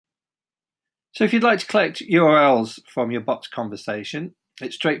So if you'd like to collect URLs from your bot's conversation,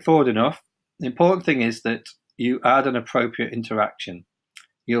 it's straightforward enough. The important thing is that you add an appropriate interaction.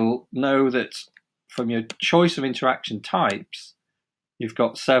 You'll know that from your choice of interaction types, you've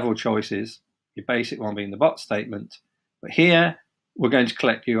got several choices, your basic one being the bot statement. But here, we're going to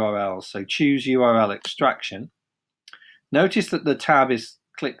collect URLs. So choose URL extraction. Notice that the tab is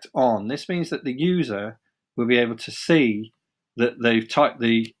clicked on. This means that the user will be able to see that they've typed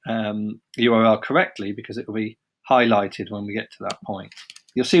the URL correctly, because it will be highlighted when we get to that point.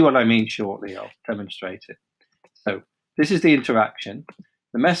 You'll see what I mean shortly. I'll demonstrate it. So this is the interaction.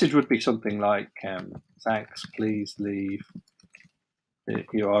 The message would be something like, thanks, please leave the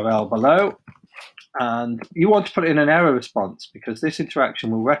URL below. And you want to put in an error response, because this interaction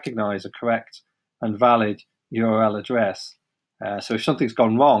will recognize a correct and valid URL address. So if something's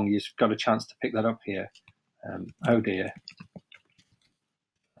gone wrong, you've got a chance to pick that up here. Oh dear.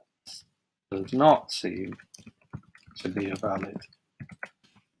 Does not seem to be a valid.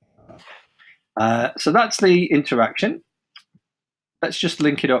 So that's the interaction. Let's just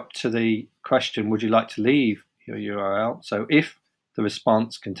link it up to the question, would you like to leave your URL? So if the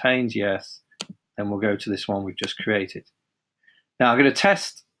response contains yes, then we'll go to this one we've just created. Now I'm going to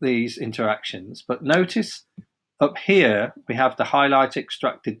test these interactions, but notice up here we have the highlight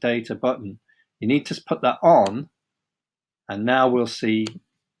extracted data button. You need to put that on, and now we'll see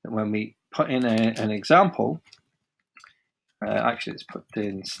that when we put in an example, actually it's put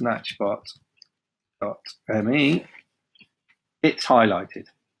in SnatchBot.me, it's highlighted.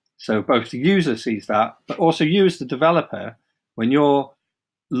 So both the user sees that, but also you as the developer, when you're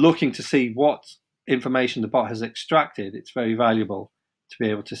looking to see what information the bot has extracted, it's very valuable to be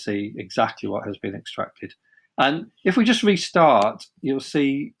able to see exactly what has been extracted. And if we just restart, you'll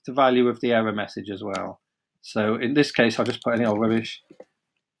see the value of the error message as well. So in this case, I'll just put any old rubbish.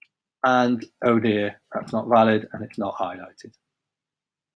 And oh dear, that's not valid and it's not highlighted.